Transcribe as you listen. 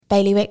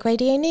Bailiwick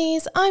Radio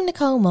News, I'm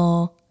Nicole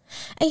Moore.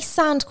 A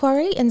sand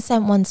quarry in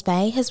St One's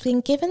Bay has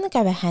been given the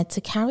go-ahead to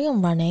carry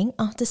on running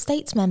after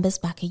States members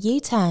back a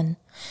U-turn.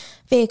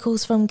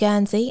 Vehicles from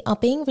Guernsey are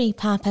being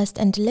repurposed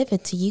and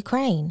delivered to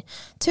Ukraine.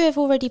 2 have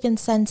already been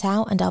sent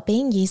out and are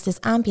being used as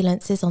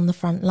ambulances on the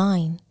front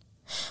line.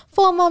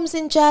 4 mums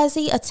in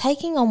Jersey are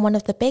taking on one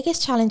of the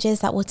biggest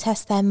challenges that will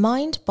test their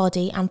mind,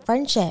 body and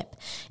friendship.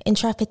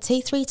 Intrepid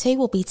 232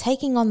 will be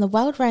taking on the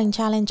World Rowing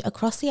Challenge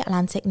across the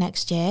Atlantic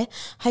next year,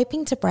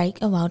 hoping to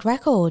break a world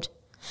record.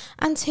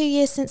 And 2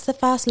 years since the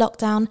first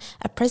lockdown,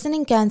 a prison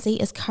in Guernsey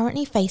is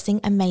currently facing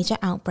a major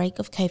outbreak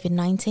of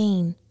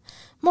COVID-19.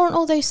 More on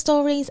all those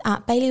stories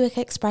at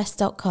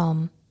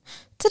bailiwickexpress.com.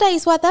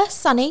 Today's weather,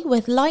 sunny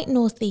with light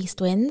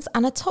northeast winds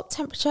and a top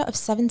temperature of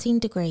 17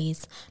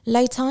 degrees.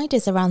 Low tide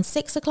is around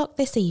 6 o'clock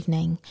this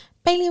evening.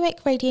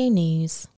 Bailiwick Radio News.